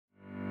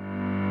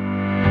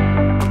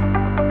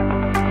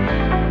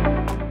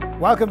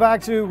Welcome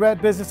back to Red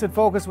Business in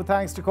Focus with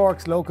thanks to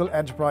Cork's local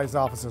enterprise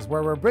offices,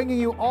 where we're bringing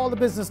you all the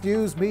business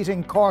news,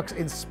 meeting Cork's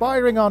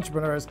inspiring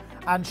entrepreneurs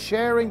and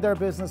sharing their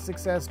business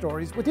success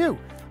stories with you.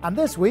 And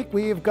this week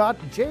we've got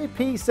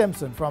JP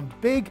Simpson from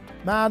Big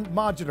Man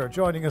Modular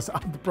joining us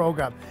on the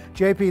programme.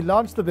 JP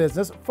launched the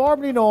business,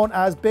 formerly known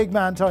as Big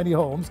Man Tiny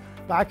Homes,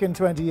 back in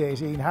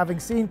 2018, having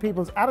seen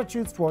people's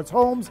attitudes towards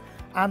homes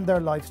and their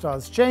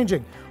lifestyles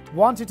changing.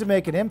 Wanted to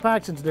make an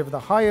impact and deliver the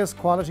highest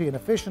quality and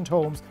efficient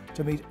homes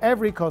to meet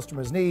every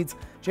customer's needs.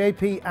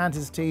 JP and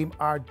his team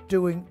are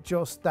doing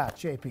just that.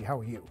 JP,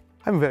 how are you?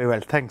 I'm very well,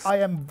 thanks. I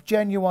am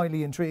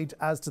genuinely intrigued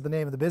as to the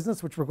name of the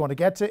business, which we're going to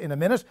get to in a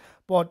minute.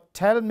 But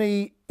tell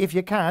me, if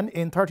you can,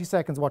 in 30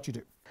 seconds, what you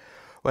do.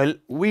 Well,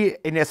 we,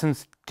 in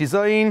essence,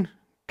 design,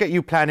 get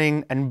you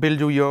planning and build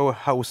you your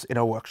house in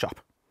our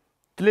workshop.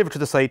 Deliver to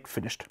the site,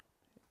 finished.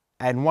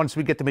 And once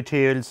we get the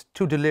materials,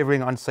 to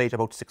delivering on site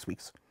about 6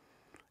 weeks.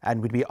 And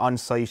we'd be on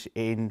site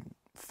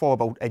for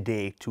about a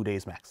day, 2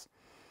 days max.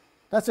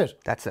 That's it?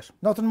 That's it.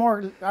 Nothing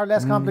more or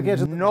less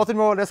complicated than Nothing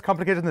more or less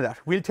complicated than that.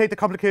 We'll take the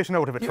complication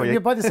out of it for you.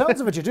 By the sounds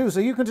of it, you do.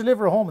 So you can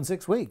deliver a home in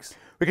 6 weeks.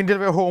 We can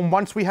deliver a home.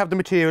 Once we have the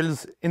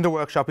materials in the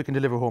workshop, we can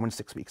deliver a home in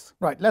 6 weeks.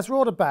 Right, let's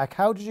roll it back.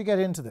 How did you get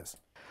into this?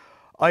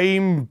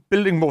 I'm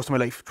building most of my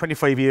life,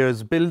 25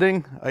 years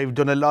building. I've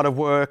done a lot of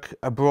work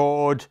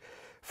abroad,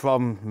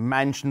 from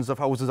mansions of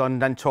houses on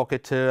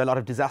Nantucket to a lot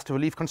of disaster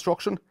relief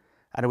construction.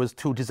 And it was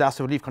through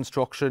disaster relief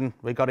construction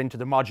we got into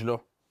the modular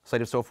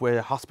side of stuff,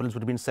 where hospitals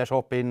would have been set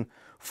up in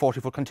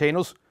 40-foot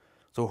containers.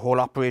 So whole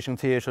operation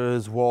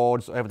theatres,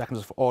 wards, everything that kind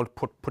of stuff all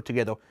put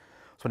together.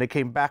 So when I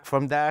came back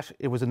from that,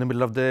 it was in the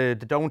middle of the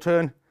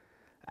downturn,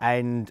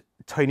 and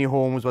tiny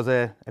homes was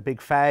a big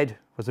fad,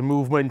 was a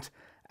movement,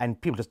 and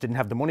people just didn't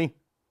have the money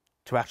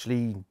to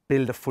actually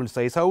build a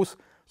full-size house.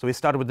 So we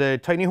started with the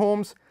tiny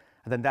homes,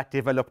 and then that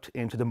developed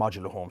into the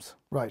modular homes.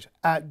 Right.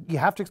 You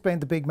have to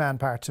explain the big man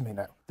part to me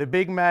now. The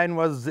big man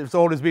it's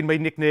always been my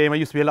nickname. I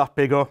used to be a lot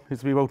bigger. I used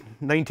to be about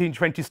 19,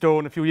 20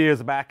 stone a few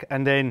years back.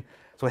 And then,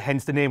 so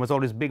hence the name was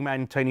always Big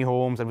Man Tiny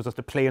Homes, and it was just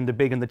a play on the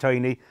big and the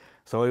tiny.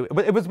 So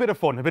it was a bit of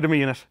fun, a bit of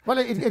me in it. Well,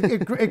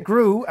 it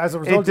grew as a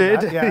result of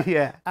that. Yeah.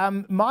 Yeah.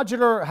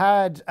 Modular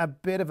had a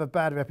bit of a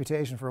bad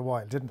reputation for a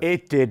while, didn't it?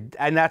 It did.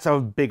 And that's our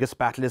biggest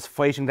battle, is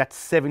fighting that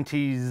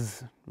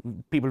 70s,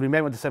 people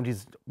remember the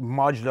 70s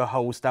modular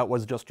house that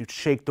was just, you'd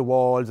shake the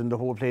walls and the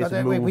whole place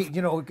would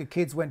move.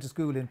 Kids went to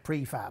school in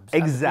prefabs.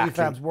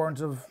 Exactly. And the prefabs weren't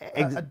of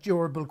a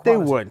durable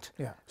quality. They weren't.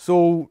 Yeah.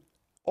 So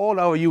all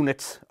our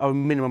units are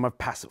minimum of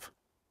passive.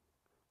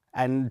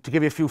 And to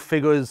give you a few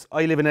figures,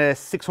 I live in a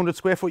 600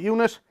 square foot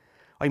unit.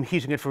 I'm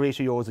heating it for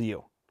 €80 a year.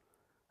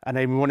 And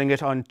I'm running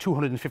it on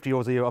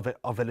 €250 a year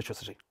of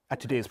electricity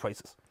at today's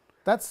prices.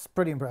 That's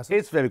pretty impressive.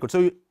 It's very good.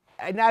 So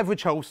an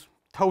average house,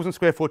 1,000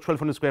 square foot,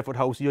 1,200 square foot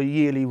house, your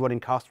yearly running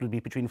cost will be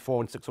between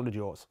 €400 and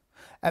 €600.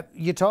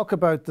 You talk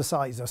about the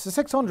size. So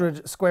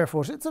 600 square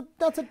foot,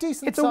 that's a decent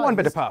size. It's a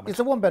one-bed apartment. It's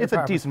a one-bed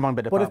apartment. It's a decent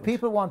one-bed apartment. But if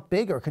people want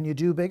bigger, can you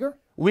do bigger?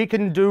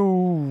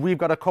 We've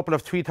got a couple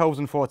of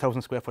 3,000,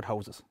 4,000 square foot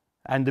houses.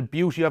 And the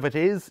beauty of it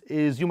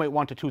is you might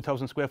want a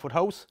 2,000 square foot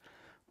house,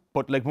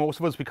 but like most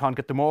of us, we can't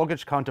get the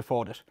mortgage, can't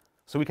afford it.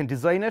 So we can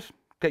design it,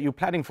 get you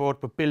planning for it,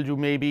 but build you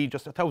maybe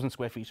just 1,000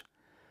 square feet.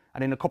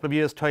 And in a couple of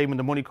years' time, when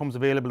the money comes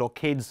available, or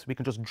kids, we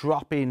can just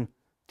drop in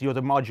the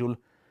other module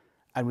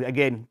and we,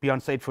 again, be on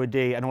site for a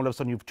day, and all of a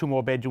sudden you have 2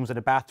 more bedrooms and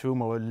a bathroom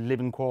or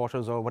living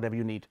quarters or whatever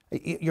you need.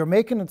 You're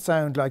making it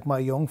sound like my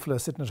young fella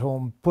sitting at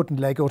home putting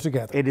Lego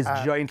together. It is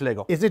giant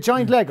Lego. Is it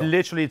giant Lego?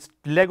 Literally, it's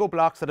Lego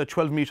blocks that are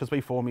 12 metres by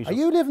 4 metres. Are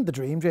you living the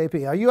dream,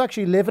 JP? Are you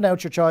actually living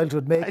out your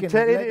childhood making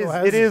Lego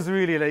houses? It is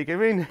really, like, I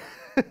mean,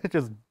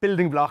 just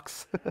building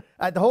blocks.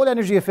 The whole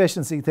energy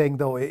efficiency thing,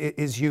 though,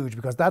 is huge,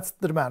 because that's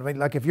the demand. I mean,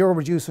 like, if you're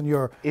reducing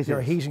your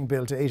heating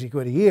bill to 80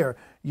 quid a year,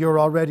 you're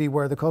already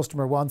where the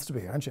customer wants to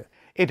be, aren't you?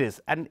 It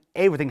is, and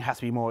everything has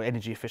to be more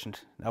energy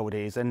efficient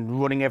nowadays, and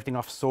running everything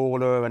off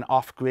solar and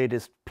off grid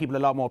is a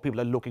lot more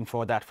people are looking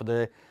for that for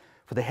the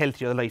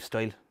healthier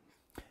lifestyle.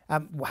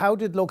 How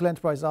did Local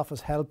Enterprise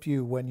Office help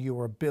you when you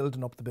were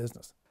building up the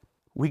business?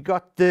 We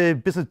got the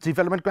business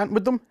development grant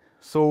with them,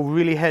 so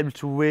really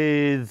helped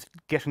with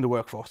getting the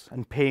workforce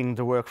and paying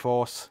the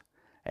workforce.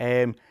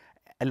 A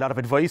lot of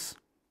advice,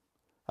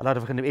 a lot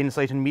of kind of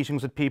insight and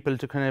meetings with people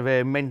to kind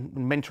of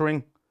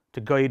mentoring, to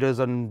guide us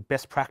on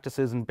best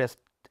practices and best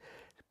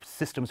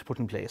systems to put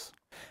in place.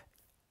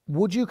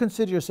 Would you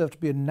consider yourself to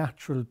be a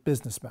natural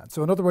businessman?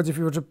 So in other words, if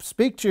you were to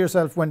speak to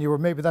yourself when you were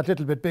maybe that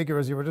little bit bigger,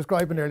 as you were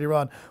describing earlier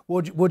on,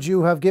 would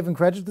you have given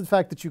credit to the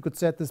fact that you could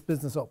set this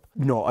business up?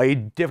 No, I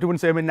definitely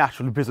wouldn't say I'm a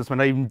natural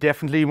businessman. I'm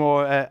definitely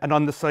more an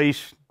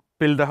on-the-site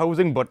builder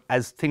housing, but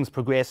as things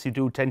progress, you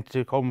do tend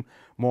to come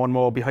more and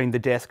more behind the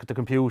desk at the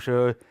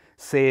computer,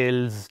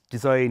 sales,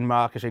 design,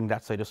 marketing,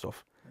 that side of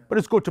stuff. But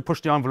it's good to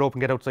push the envelope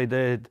and get outside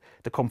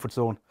the comfort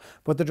zone.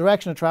 But the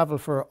direction of travel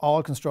for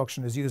all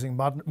construction is using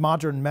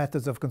modern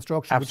methods of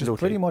construction, Absolutely. Which is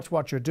pretty much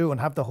what you're doing.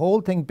 Have the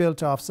whole thing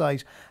built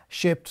off-site,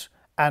 shipped,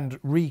 and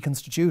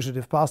reconstitute it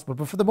if possible.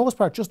 But for the most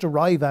part, just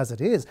arrive as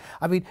it is.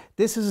 I mean,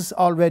 this is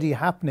already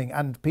happening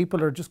and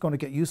people are just going to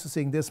get used to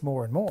seeing this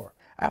more and more.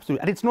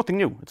 Absolutely. And it's nothing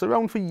new. It's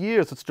around for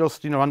years. It's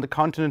just, on the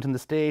continent, in the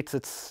States,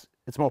 it's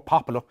more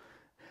popular.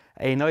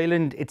 In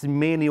Ireland, it's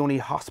mainly only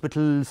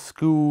hospitals,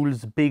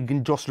 schools, big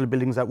industrial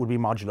buildings that would be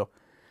modular.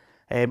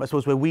 I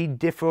suppose where we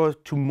differ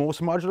to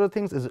most modular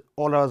things is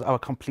all ours are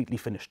completely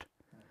finished.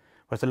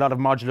 Whereas a lot of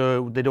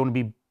modular, they'd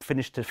only be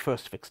finished at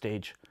first fix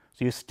stage.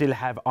 So you still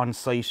have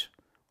on-site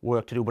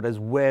work to do, but as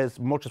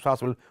much as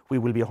possible, we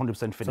will be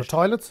 100% finished. So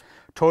toilets?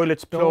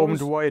 Toilets,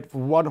 plumbed, white,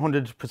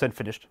 100%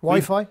 finished.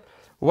 Wi-Fi?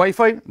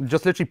 Wi-Fi,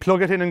 just literally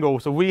plug it in and go.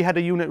 So we had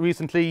a unit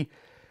recently,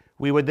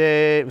 we were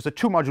there, it was a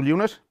 2-module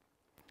unit.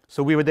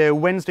 So we were there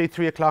Wednesday,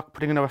 3 o'clock,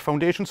 putting in our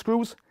foundation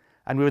screws,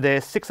 and we were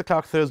there 6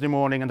 o'clock Thursday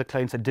morning, and the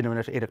clients had dinner in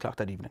at 8 o'clock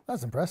that evening.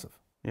 That's impressive.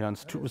 And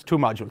it was 2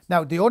 modules.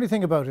 Now, the only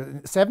thing about it,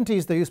 in the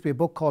 70s, there used to be a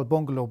book called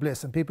Bungalow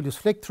Bliss, and people just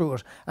flick through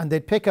it, and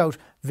they'd pick out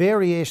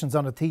variations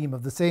on a theme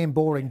of the same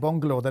boring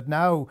bungalow that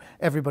now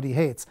everybody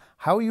hates.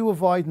 How are you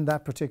avoiding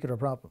that particular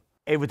problem?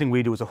 Everything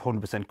we do is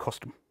 100%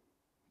 custom.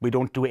 We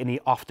don't do any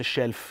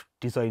off-the-shelf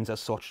designs as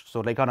such.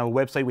 So like on our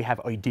website, we have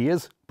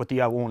ideas, but they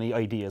are only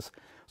ideas.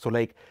 So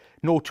like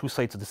no 2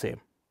 sites are the same.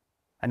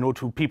 And no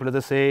 2 people are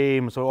the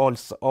same. So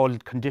all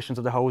conditions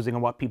of the housing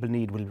and what people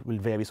need will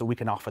vary. So we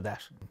can offer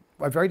that.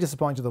 I'm very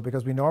disappointed though,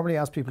 because we normally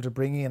ask people to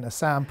bring in a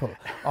sample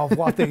of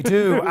what they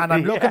do. And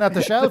I'm looking at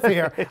the shelf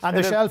here, and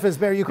the shelf is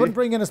bare. You couldn't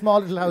bring in a small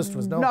little house to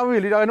us, no? Not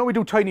really. I know we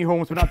do tiny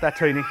homes, but not that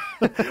tiny.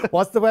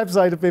 What's the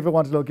website if people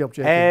want to look you up,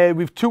 JP?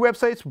 We have 2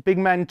 websites, Big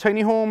Man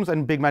Tiny Homes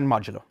and Big Man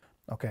Modular.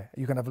 Okay,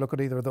 you can have a look at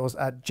either of those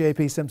at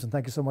JP Simpson.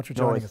 Thank you so much for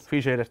joining us.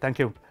 Appreciate it. Thank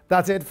you.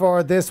 That's it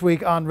for this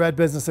week on Red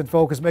Business in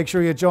Focus. Make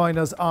sure you join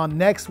us on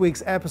next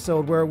week's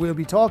episode, where we'll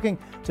be talking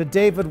to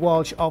David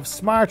Walsh of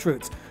Smart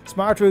Routes.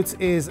 Smart Routes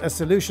is a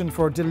solution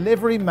for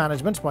delivery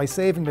management by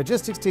saving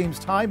logistics teams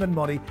time and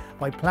money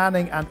by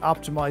planning and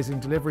optimising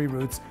delivery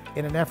routes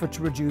in an effort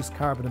to reduce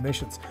carbon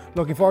emissions.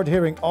 Looking forward to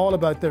hearing all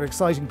about their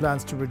exciting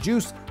plans to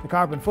reduce the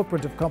carbon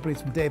footprint of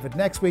companies from David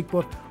next week.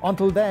 But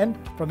until then,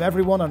 from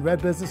everyone on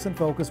Red Business in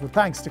Focus, with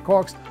thanks to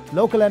Cork's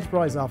local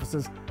enterprise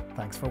offices,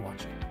 thanks for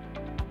watching.